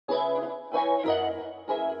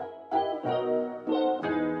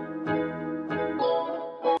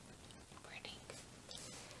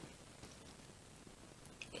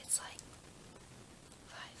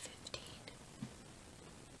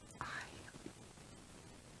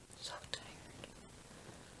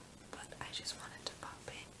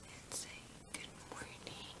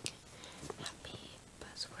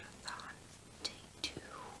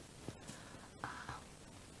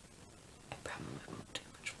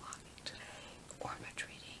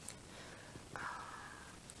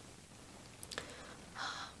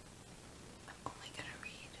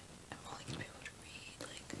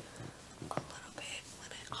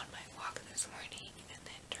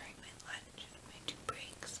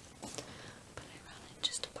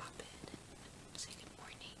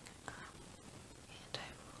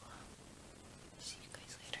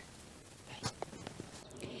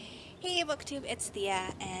Hey Booktube, it's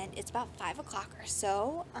Thea, and it's about 5 o'clock or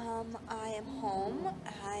so. I am home.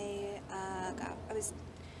 I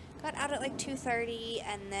got out at like 2:30,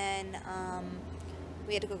 and then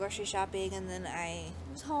we had to go grocery shopping, and then I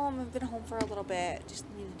was home. I've been home for a little bit. Just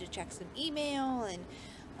needed to check some email and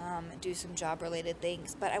do some job-related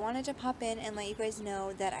things. But I wanted to pop in and let you guys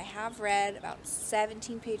know that I have read about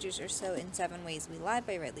 17 pages or so in 7 Ways We Lie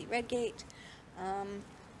by Ridley Redgate.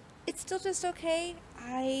 It's still just okay.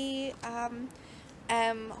 I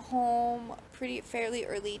am home fairly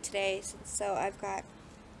early today, so I've got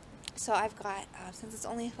since it's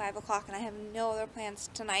only 5 o'clock and I have no other plans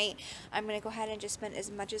tonight, I'm gonna go ahead and just spend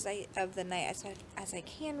as much of the night as I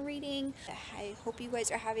can reading. I hope you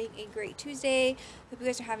guys are having a great Tuesday. Hope you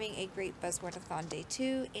guys are having a great Buzzwordathon day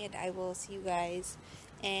 2, and I will see you guys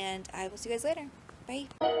later. Bye.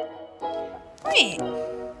 Wait,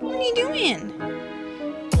 what are you doing?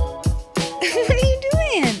 What are you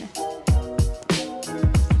doing?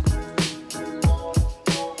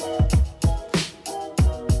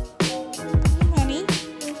 Honey?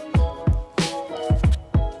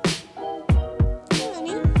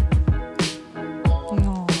 Honey?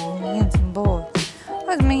 No, handsome boy.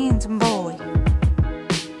 Where's my handsome boy?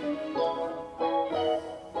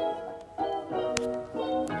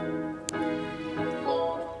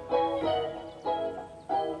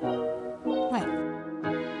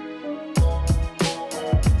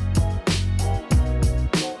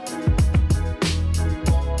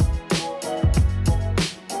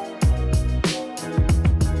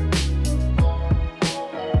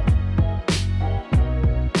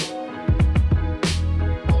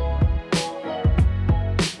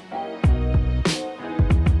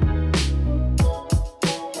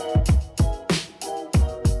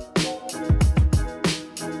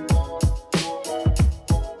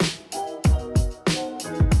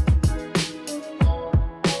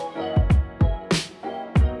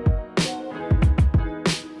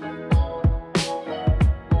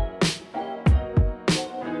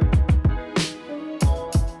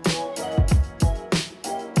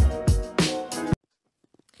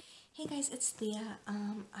 Hey guys, it's Thea.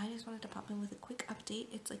 I just wanted to pop in with a quick update.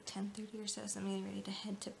 It's like 10:30 or so, so I'm getting ready to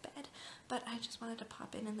head to bed. But I just wanted to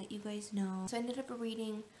pop in and let you guys know. So I ended up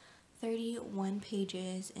reading 31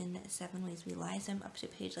 pages in 7 Ways We Lie, so I'm up to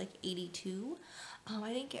page like 82.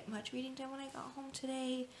 I didn't get much reading done when I got home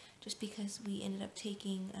today, just because we ended up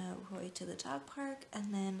taking Roy to the dog park,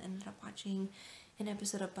 and then ended up watching an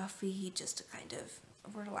episode of Buffy just to kind of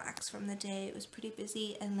relax from the day. It was pretty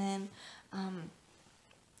busy, and then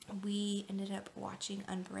we ended up watching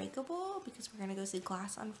Unbreakable because we're gonna go see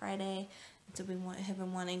Glass on Friday, and so we have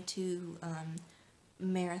been wanting to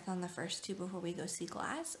marathon the first 2 before we go see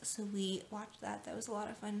Glass. So we watched that. That was a lot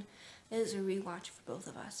of fun. It was a rewatch for both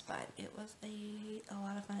of us, but it was a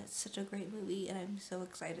lot of fun. It's such a great movie, and I'm so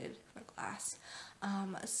excited for Glass.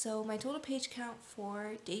 So my total page count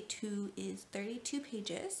for day 2 is 32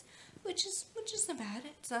 pages, which is not bad.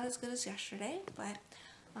 It's not as good as yesterday, but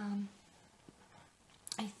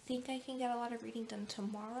I think I can get a lot of reading done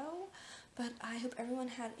tomorrow. But I hope everyone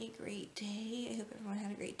had a great day. I hope everyone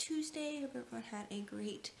had a great Tuesday. I hope everyone had a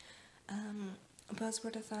great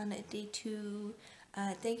Buzzwordathon at day 2.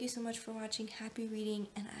 Thank you so much for watching. Happy reading,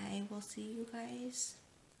 and I will see you guys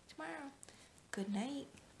tomorrow. Good night.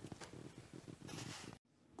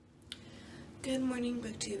 Good morning,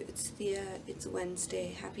 Booktube. It's Thea. It's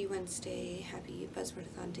Wednesday. Happy Wednesday. Happy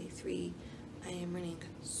Buzzwordathon day 3. I am running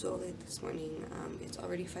so late this morning. It's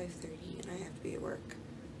already 5:30, and I have to be at work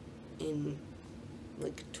in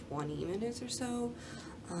like 20 minutes or so.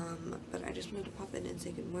 But I just wanted to pop in and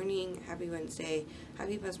say good morning, happy Wednesday,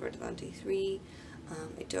 happy Buzzwordathon day 3.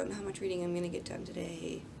 I don't know how much reading I'm going to get done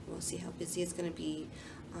today. We'll see how busy it's going to be.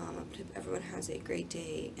 I hope everyone has a great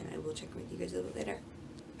day, and I will check with you guys a little later.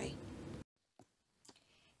 Bye.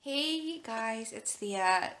 Hey guys, it's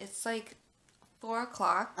Thea. It's like 4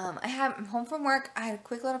 o'clock. I'm home from work. I had a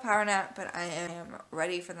quick little power nap, but I am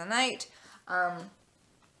ready for the night.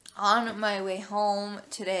 On my way home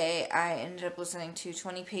today, I ended up listening to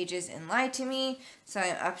 20 pages in Lie to Me, so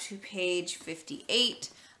I'm up to page 58.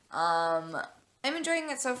 I'm enjoying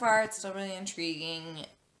it so far. It's still really intriguing.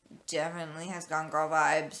 Definitely has Gone Girl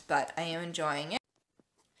vibes, but I am enjoying it.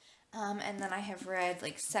 And then I have read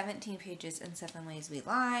like 17 pages in 7 Ways We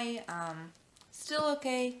Lie. Still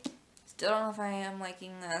okay. Still don't know if I am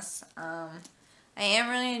liking this. I am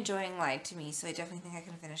really enjoying Lie to Me, so I definitely think I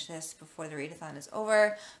can finish this before the readathon is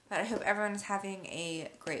over. But I hope everyone is having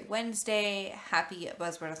a great Wednesday. Happy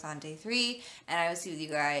Buzzwordathon day 3, and I will see you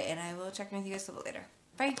guys, and I will check in with you guys a little later.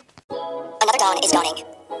 Bye. Another dawn is dawning.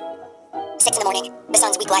 6 in the morning. The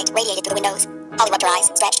sun's weak light radiated through the windows. Holly rubbed her eyes,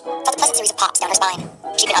 stretched, felt a pleasant series of pops down her spine.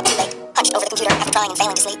 She'd been up too late, hunched over the computer after trying and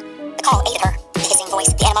failing to sleep. The call aided her. The hissing voice,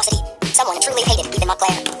 the animosity. Someone truly hated Ethan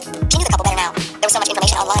Montclair. She knew the couple better now. There was so much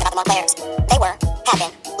information online about the Montclairs. They had been,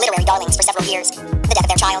 literary darlings for several years. The death of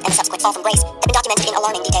their child and the subsequent fall from grace had been documented in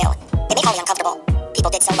alarming detail. It made Holly uncomfortable. People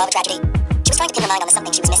did so love a tragedy. She was trying to pin her mind on the something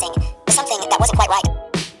she was missing. The something that wasn't quite right.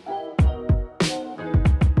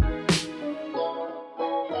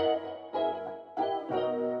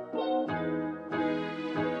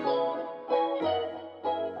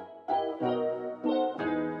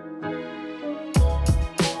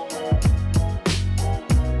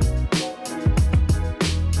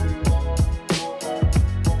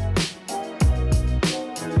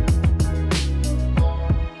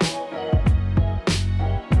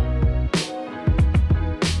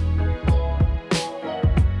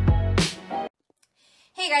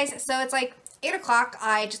 Hey guys, so it's like 8 o'clock.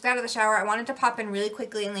 I just got out of the shower. I wanted to pop in really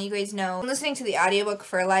quickly and let you guys know I'm listening to the audiobook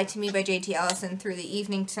for Lie to Me by J.T. Ellison through the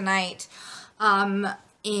evening tonight. And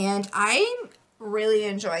I'm really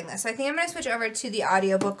enjoying this. I think I'm going to switch over to the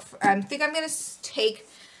audiobook. I think I'm going to take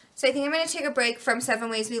a break from 7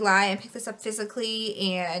 Ways We Lie and pick this up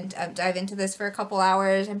physically and dive into this for a couple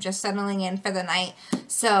hours. I'm just settling in for the night.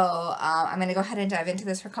 So I'm going to go ahead and dive into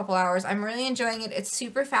this for a couple hours. I'm really enjoying it. It's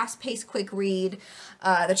super fast-paced, quick read.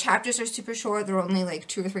 The chapters are super short. They're only like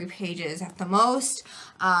 2 or 3 pages at the most.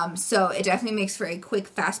 So it definitely makes for a quick,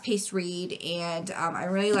 fast-paced read. And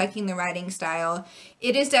I'm really liking the writing style.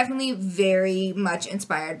 It is definitely very much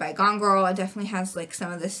inspired by Gone Girl. It definitely has like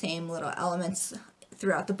some of the same little elements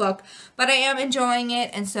throughout the book, but I am enjoying it,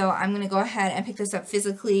 and so I'm going to go ahead and pick this up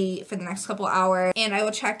physically for the next couple hours, and I will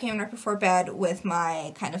check in right before bed with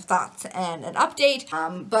my kind of thoughts and an update,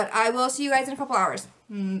 but I will see you guys in a couple hours.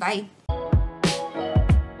 Bye.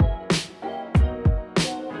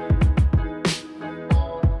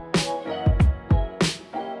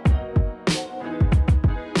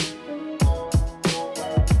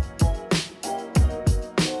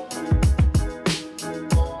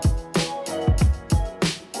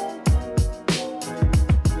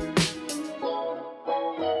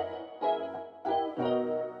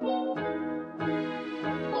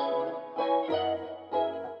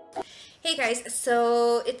 Hey guys,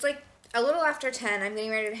 so it's like a little after 10. I'm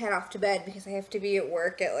getting ready to head off to bed because I have to be at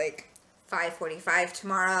work at like 5:45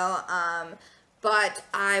 tomorrow. But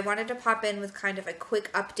I wanted to pop in with kind of a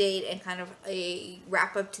quick update and kind of a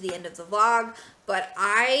wrap up to the end of the vlog. But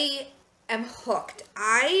I am hooked.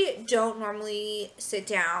 I don't normally sit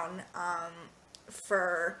down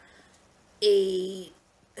for a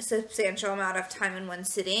substantial amount of time in one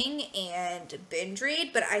sitting and binge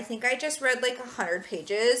read, but I think I just read like 100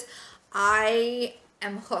 pages. I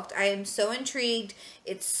am hooked. I am so intrigued.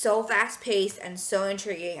 It's so fast paced and so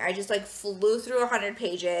intriguing. I just like flew through 100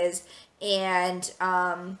 pages, and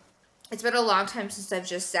it's been a long time since I've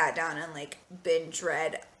just sat down and like binge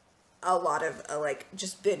read a lot of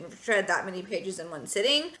just binge read that many pages in one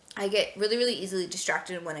sitting. I get really, really easily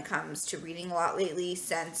distracted when it comes to reading a lot lately,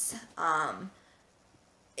 since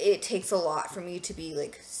it takes a lot for me to be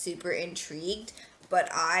like super intrigued, but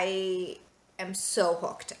I am so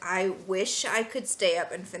hooked. I wish I could stay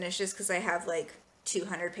up and finish this because I have like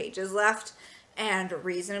 200 pages left, and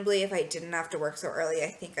reasonably, if I didn't have to work so early, I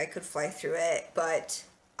think I could fly through it, but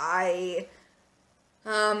I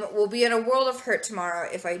will be in a world of hurt tomorrow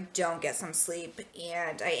if I don't get some sleep,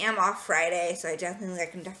 and I am off Friday, so I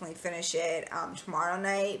can definitely finish it tomorrow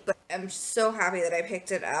night, but I'm so happy that I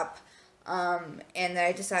picked it up. And that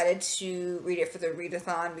I decided to read it for the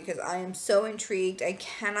readathon because I am so intrigued. I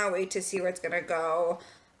cannot wait to see where it's gonna go.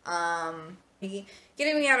 Getting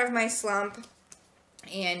me out of my slump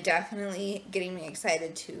and definitely getting me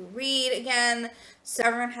excited to read again. So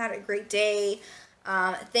everyone had a great day.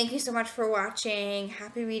 Thank you so much for watching.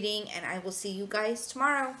 Happy reading, and I will see you guys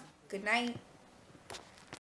tomorrow. Good night.